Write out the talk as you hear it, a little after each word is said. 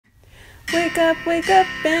wake up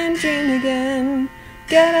and dream again.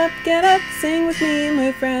 Get up, sing with me,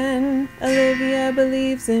 my friend. Olivia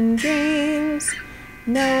believes in dreams.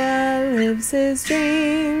 Noah lives his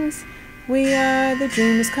dreams. We are the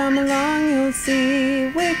dreamers, come along, you'll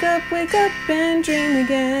see. Wake up and dream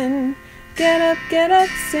again. Get up,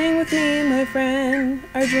 sing with me, my friend.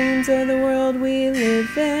 Our dreams are the world we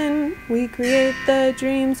live in. We create the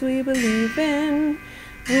dreams we believe in.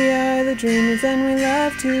 We are the dreamers and we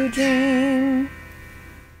love to dream.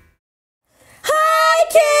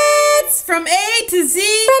 Hi, kids! From A to Z.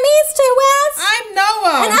 From east to west. I'm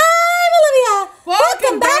Noah. And I'm Olivia.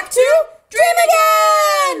 Welcome back to Dream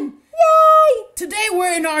Again! Yay! Today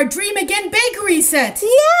we're in our Dream Again bakery set.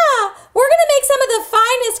 Yeah! We're going to make some of the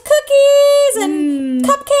finest cookies and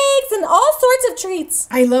cupcakes and all sorts of treats.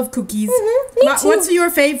 I love cookies. Me too. What's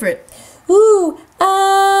your favorite? Ooh,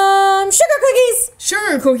 sugar cookies.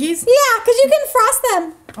 Sugar cookies? Yeah, because you can frost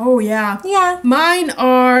them. Oh, yeah. Yeah. Mine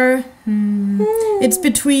are, it's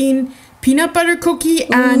between peanut butter cookie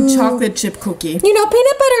and chocolate chip cookie. You know,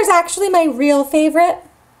 peanut butter is actually my real favorite.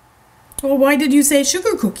 Well, why did you say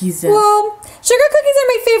sugar cookies then? Well, sugar cookies are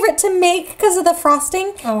my favorite to make because of the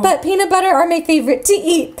frosting, but peanut butter are my favorite to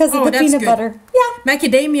eat because of the peanut butter. Yeah.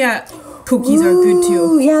 Macadamia cookies are good too.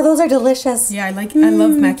 Ooh, yeah, those are delicious. Yeah, I love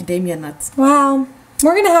macadamia nuts. Wow.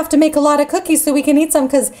 We're going to have to make a lot of cookies so we can eat some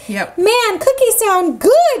because, man, cookies sound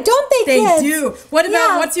good, don't they, kids? They do. What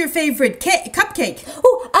about, what's your favorite cupcake?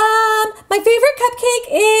 Oh, my favorite cupcake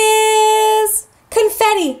is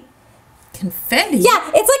confetti. Confetti? Yeah,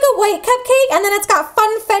 it's like a white cupcake and then it's got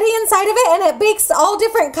funfetti inside of it and it bakes all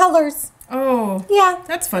different colors. Oh. Yeah.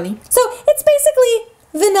 That's funny. So it's basically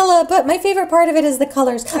vanilla, but my favorite part of it is the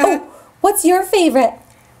colors. What's your favorite?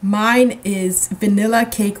 Mine is vanilla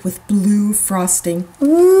cake with blue frosting.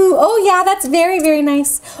 Ooh, oh yeah, that's very, very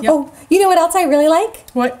nice. Yep. Oh, you know what else I really like?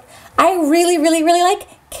 What? I really, really, really like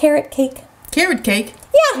carrot cake. Carrot cake?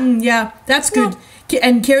 Yeah. Yeah, that's good.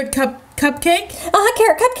 And carrot cupcake?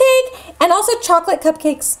 Carrot cupcake and also chocolate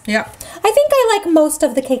cupcakes. Yeah. I think I like most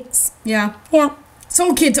of the cakes. Yeah. Yeah.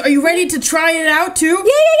 So kids, are you ready to try it out too?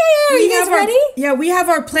 Yeah. Are you guys ready? Yeah, we have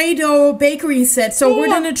our Play-Doh bakery set, so we're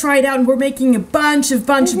gonna try it out, and we're making a bunch of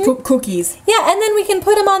cookies. Yeah, and then we can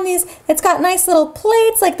put them on these. It's got nice little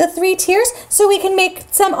plates, like the 3 tiers, so we can make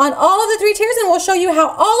some on all of the 3 tiers, and we'll show you how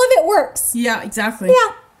all of it works. Yeah, exactly.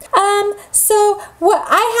 Yeah. So what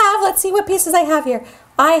I have, let's see what pieces I have here.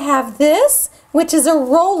 I have this, which is a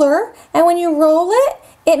roller, and when you roll it,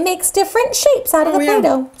 it makes different shapes out of the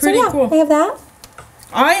Play-Doh. Pretty cool. I have that.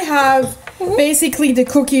 I have basically the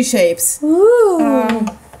cookie shapes. Ooh.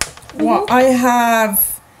 Well, I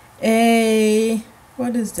have a,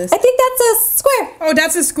 what is this? I think that's a square. Oh,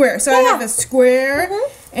 that's a square. So I have a square,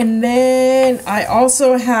 and then I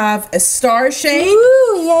also have a star shape.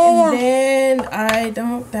 Ooh, yeah. And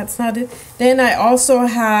then that's not it. Then I also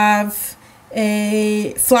have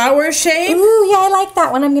a flower shape. Ooh, yeah, I like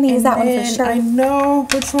that one. I'm going to use that one for sure. I know,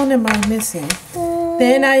 which one am I missing?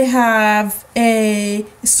 Then I have a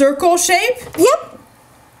circle shape. Yep.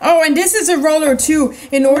 Oh, and this is a roller too,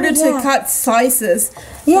 in order to cut slices.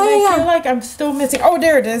 I feel like I'm still missing. Oh,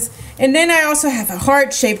 there it is. And then I also have a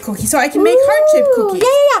heart-shaped cookie, so I can make heart-shaped cookies.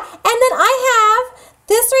 Yeah. And then I have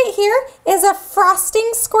this right here is a frosting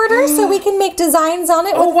squirter, so we can make designs on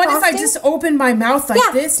it. Oh, what if I just open my mouth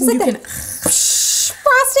like this, and like you can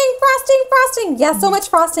frosting. Yeah, so much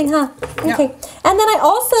frosting, huh? Okay. And then I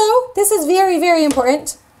also, this is very, very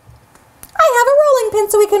important, I have a rolling pin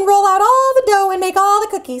so we can roll out all the dough and make all the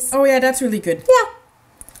cookies. Oh yeah, that's really good. Yeah.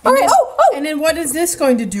 All right. And then what is this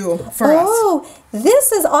going to do for us? Oh,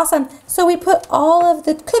 this is awesome. So we put all of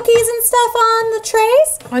the cookies and stuff on the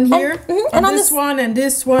trays. On here? And on this one, and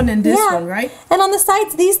this one, and this one, right? And on the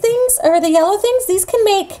sides, these things, or the yellow things, these can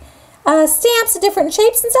make stamps of different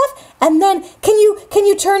shapes and stuff. And then, can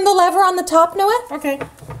you turn the lever on the top, Noah? Okay.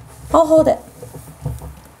 I'll hold it.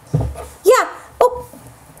 Yeah. Oh.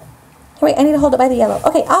 Wait, I need to hold it by the yellow.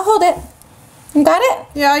 Okay, I'll hold it. You got it?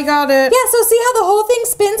 Yeah, I got it. Yeah, so see how the whole thing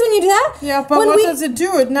spins when you do that? Yeah, but what does it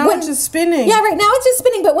do? Now it's just spinning. Yeah, right now it's just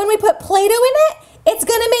spinning, but when we put Play-Doh in it, it's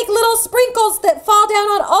going to make little sprinkles that fall down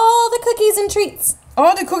on all the cookies and treats.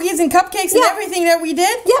 All the cookies and cupcakes and everything that we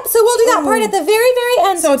did? Yep, so we'll do that part at the very, very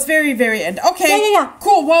end. So it's very, very end. Okay. Yeah.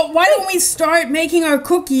 Cool. Well, why don't we start making our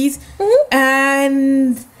cookies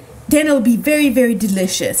and then it'll be very, very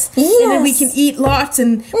delicious. Yes. And then we can eat lots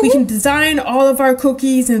and we can design all of our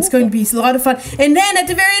cookies and it's going to be a lot of fun. And then at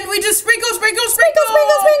the very end, we just sprinkle.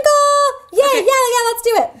 Yeah, let's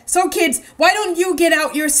do it. So kids, why don't you get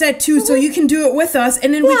out your set too so you can do it with us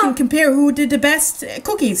and then we can compare who did the best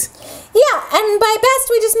cookies. Yeah, and by best,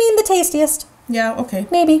 we just mean the tastiest. Yeah, okay.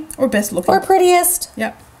 Maybe. Or best looking. Or prettiest.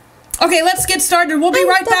 Yeah. Okay, let's get started. We'll be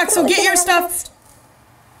right back, so get your stuff.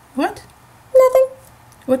 What? Nothing.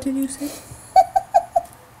 What did you say?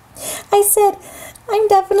 I said, I'm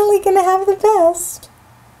definitely going to have the best.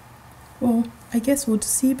 Well, I guess we'll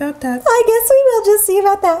just see about that. I guess we will just see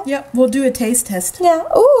about that. Yep, we'll do a taste test. Yeah.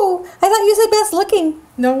 Ooh, I thought you said best looking.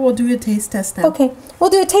 No, we'll do a taste test now. Okay, we'll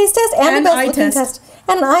do a taste test and a best looking test.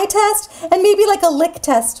 And an eye test, and maybe like a lick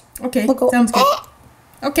test. Okay, we'll go, sounds good.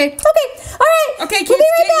 Okay. Okay, all right. Okay, kids, we'll be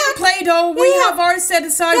right get back. your Play-Doh. We have ours set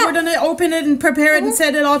aside. Yeah. We're going to open it and prepare it and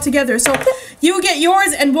set it all together. So you get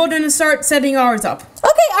yours, and we're going to start setting ours up.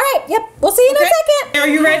 Okay, all right. Yep, we'll see you in a second. Are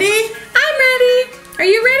you ready? I'm ready. Are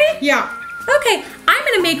you ready? Yeah. Okay, I'm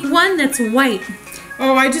gonna make one that's white.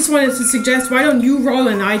 Oh, I just wanted to suggest, why don't you roll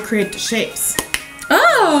and I create the shapes?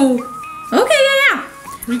 Oh, okay,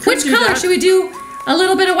 yeah. Which color? That. Should we do a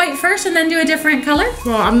little bit of white first and then do a different color?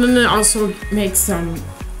 Well, I'm gonna also make some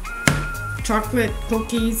chocolate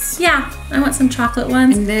cookies. Yeah, I want some chocolate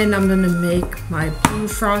ones. And then I'm gonna make my blue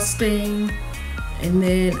frosting. And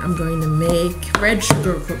then I'm going to make red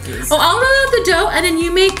sugar cookies. Oh, I'll roll out the dough and then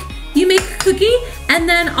you make a cookie and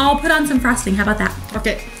then I'll put on some frosting. How about that?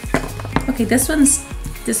 Okay. Okay, this one's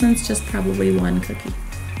just probably one cookie.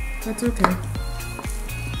 That's okay.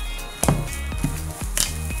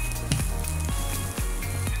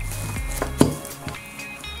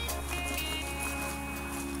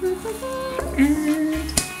 And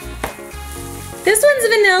this one's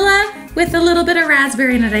vanilla with a little bit of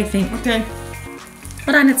raspberry in it, I think. Okay.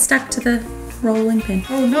 Hold on, it's stuck to the rolling pin.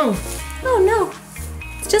 Oh no. Oh no,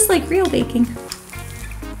 it's just like real baking.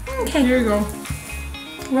 Okay, Here you go.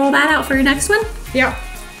 roll that out for your next one. Yeah.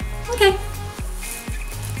 Okay.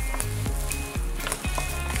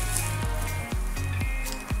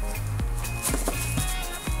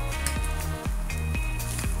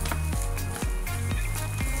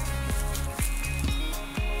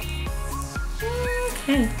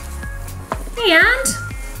 Okay. And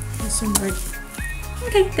There's some red.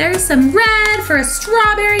 okay, there's some red for a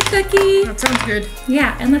strawberry cookie. That sounds good.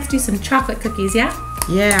 Yeah, and let's do some chocolate cookies, yeah?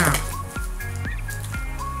 Yeah.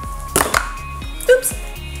 Oops,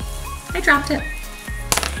 I dropped it.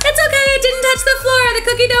 It's okay, it didn't touch the floor. The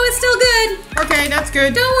cookie dough is still good. Okay, that's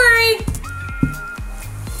good. Don't worry.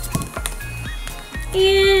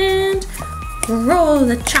 And roll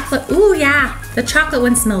the chocolate. Ooh, yeah, the chocolate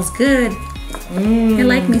one smells good. I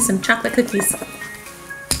like me some chocolate cookies.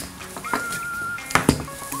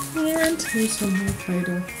 And Here's some more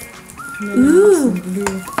Play-Doh. ooh,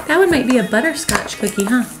 that one might be a butterscotch cookie,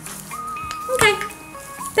 huh? Okay,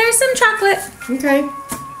 there's some chocolate. Okay.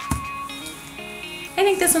 I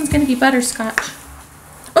think this one's gonna be butterscotch.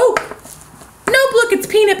 Oh, nope, look, it's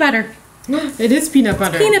peanut butter. It is peanut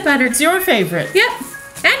butter. Peanut butter. It's your favorite. Yep,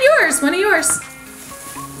 and yours, one of yours.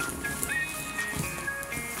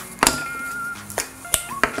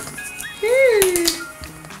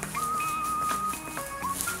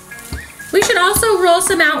 We should also roll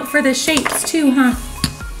some out for the shapes too, huh?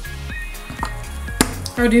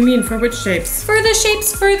 How do you mean? For which shapes? For the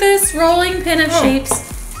shapes for this rolling pin of shapes.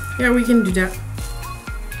 Yeah, we can do that.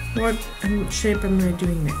 What shape am I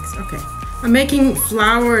doing next? Okay. I'm making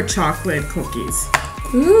flour chocolate cookies.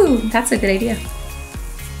 Ooh, that's a good idea.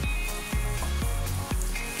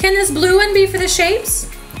 Can this blue one be for the shapes?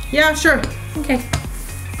 Yeah, sure. Okay.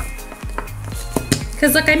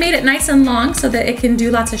 Because look, I made it nice and long so that it can do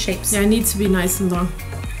lots of shapes. Yeah, it needs to be nice and long.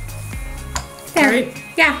 There. Right?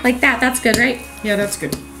 Yeah, like that. That's good, right? Yeah, that's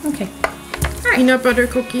good. Okay. All right. Peanut butter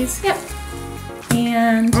cookies. Yep.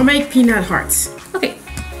 And I'll make peanut hearts. okay.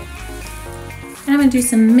 And I'm gonna do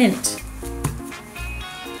some mint.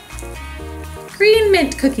 Green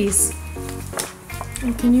mint cookies.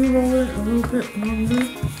 Oh, can you roll it a little bit longer?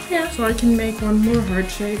 Yeah. So I can make one more heart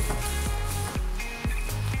shape.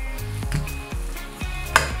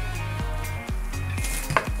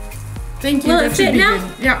 Thank you. Will it That should fit be now?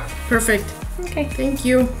 good. Yeah, perfect. Okay. Thank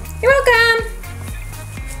you. You're welcome.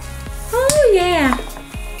 Oh yeah.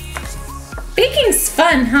 Baking's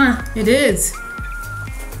fun, huh? It is.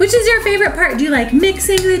 Which is your favorite part? Do you like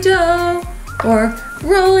mixing the dough or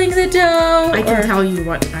rolling the dough? I can or tell you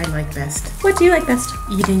what I like best. what do you like best?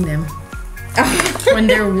 Eating them when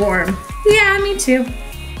they're warm. Yeah, me too.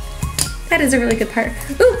 That is a really good part.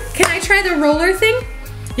 Ooh, can I try the roller thing?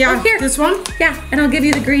 Yeah, Oh, here. this one? Yeah, and I'll give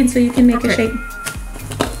you the green so you can make a Okay. shape.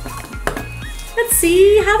 Let's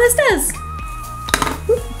see how this does.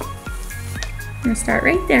 Ooh. I'm gonna start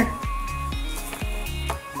right there.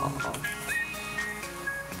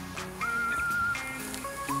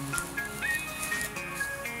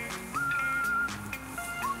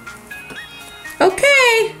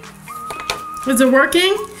 Okay. Is it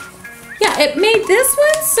working? Yeah, it made this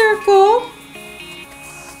one circle.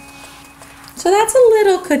 So that's a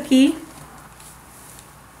little cookie.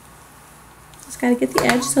 Just gotta get the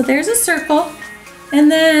edge. So there's a circle. And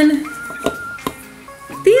then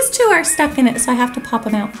these two are stuck in it, so I have to pop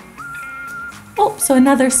them out. Oh, so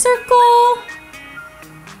another circle.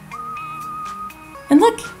 And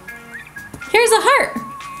look, here's a heart.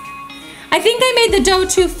 I think I made the dough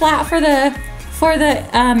too flat for the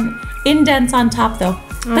indents on top though.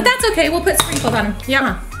 But that's okay, we'll put sprinkles on them.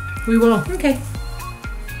 Yeah, we will. Okay.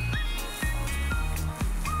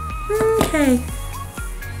 Okay.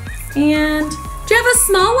 And do you have a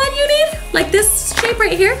small one you need? Like this shape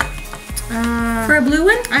right here? For a blue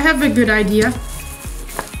one? I have a good idea.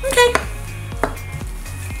 Okay.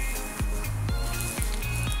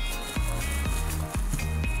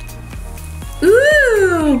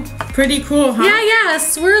 Ooh! Pretty cool, huh? Yeah, a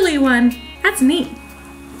swirly one. That's neat.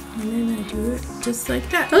 And then I do it just like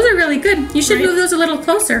that. Those are really good. You should Right. move those a little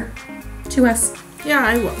closer to us. Yeah,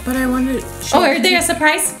 I will. But I wanted to show Oh, are they a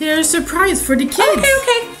surprise? They're a surprise for the kids. Okay.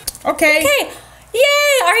 Okay. Okay.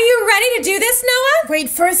 Yay! Are you ready to do this, Noah? Wait,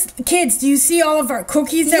 first, kids, do you see all of our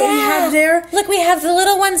cookies that we have there? Look, we have the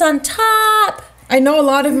little ones on top. I know a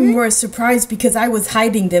lot of them were a surprise because I was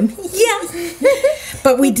hiding them. Yeah.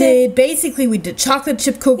 But we did chocolate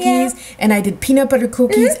chip cookies and I did peanut butter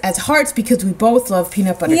cookies as hearts because we both love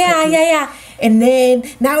peanut butter cookies. Yeah. And then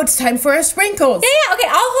now it's time for our sprinkles. Yeah, okay,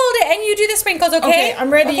 I'll hold it and you do the sprinkles, okay? Okay, I'm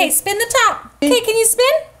ready. Okay, spin the top. Okay, can you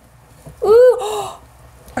spin? Ooh.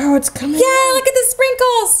 Oh, it's coming. Yeah, look at the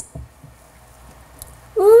sprinkles.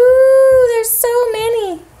 Ooh, there's so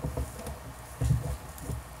many.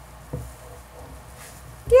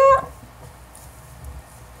 Yeah.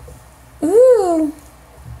 Ooh.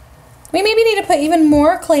 We maybe need to put even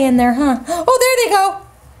more clay in there, huh? Oh, there they go.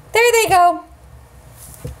 There they go.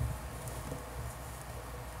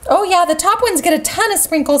 Oh, yeah, the top ones get a ton of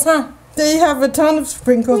sprinkles, huh? They have a ton of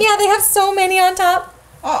sprinkles. Yeah, they have so many on top.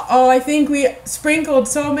 Uh-oh, I think we sprinkled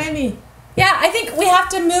so many. Yeah, I think we have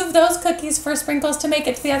to move those cookies for sprinkles to make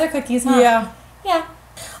it to the other cookies, huh? Yeah. Yeah.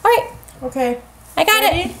 All right. Okay. I got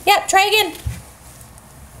Ready? it. Yep, try again.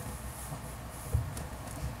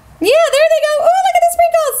 Yeah, there they go. Oh, look at the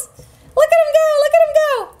sprinkles. Look at them go. Look at them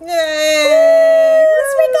go. Yay! Ooh,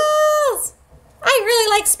 sprinkles. I really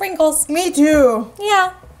like sprinkles. Me too.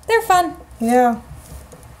 Yeah, they're fun. Yeah.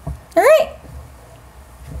 All right.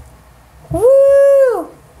 Woo.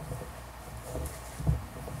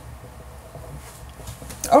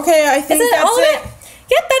 Okay, I think Is that that's all of it?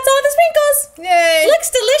 Yep, that's all the sprinkles. Yay!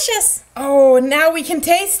 Looks delicious. Oh, now we can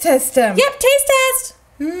taste test them. Yep, taste test.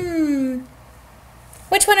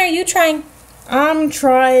 Which one are you trying? I'm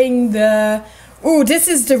trying the... Ooh, this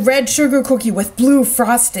is the red sugar cookie with blue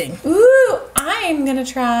frosting. Ooh, I'm gonna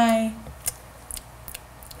try.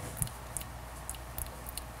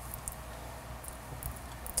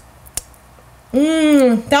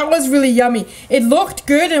 That was really yummy. It looked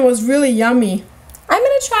good and was really yummy. I'm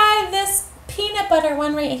gonna try this peanut butter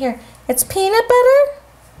one right here. It's peanut butter.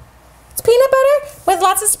 It's peanut butter with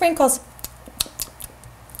lots of sprinkles.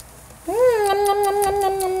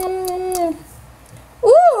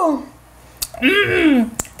 Ooh.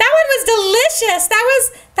 That one was delicious.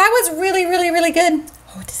 That was really, really, really good.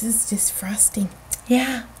 Oh, this is just frosting.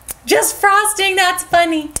 Yeah. Just frosting, that's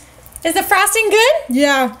funny. Is the frosting good?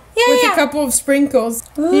 Yeah. Yeah, with yeah. a couple of sprinkles.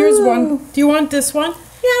 Here's one. Do you want this one?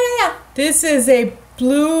 Yeah. This is a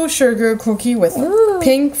blue sugar cookie with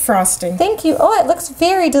pink frosting. Thank you. Oh, it looks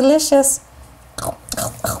very delicious. Oh.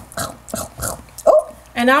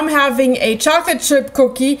 And I'm having a chocolate chip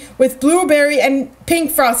cookie with blueberry and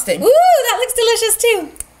pink frosting. Ooh, that looks delicious too.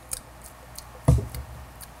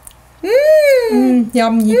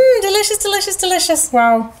 Yummy. Delicious, delicious, delicious.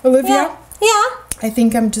 Wow. Olivia, Yeah. I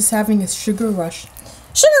think I'm just having a sugar rush.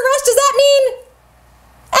 Sugar rush, does that mean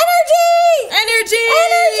energy? Energy!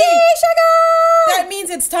 Energy, sugar! That means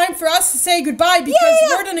it's time for us to say goodbye because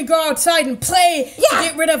we're going to go outside and play to Yeah.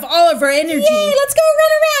 get rid of all of our energy. Yay, let's go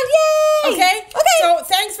run around. Yay! Okay? Okay. So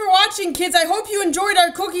thanks for watching, kids. I hope you enjoyed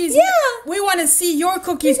our cookies. Yeah. We want to see your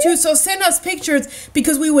cookies too, so send us pictures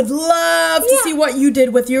because we would love to Yeah. see what you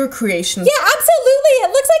did with your creations. Yeah, absolutely.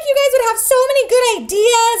 It looks like you guys would have so many good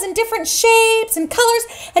ideas and different shapes and colors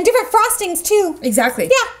and different frostings too. Exactly.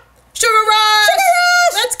 Yeah. Sugar rush! Sugar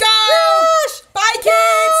rush! Let's go! Rush! Bye,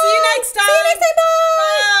 kids! See you next time! See you next time.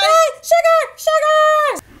 Bye! Bye. Sugar!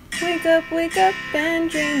 Sugar! Wake up and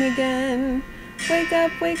dream again. Wake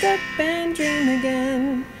up and dream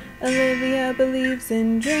again. Olivia believes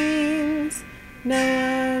in dreams.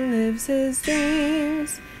 Noah lives his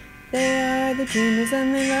dreams. They are the dreamers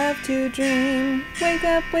and they love to dream. Wake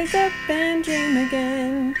up and dream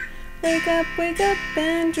again. Wake up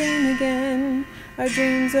and dream again. Our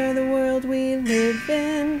dreams are the world we live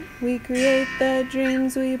in. We create the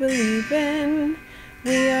dreams we believe in.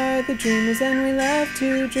 We are the dreamers and we love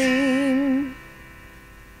to dream.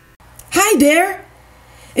 Hi there!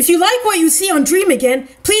 If you like what you see on Dream Again,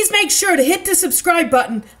 please make sure to hit the subscribe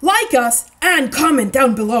button, like us, and comment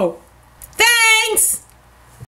down below. Thanks!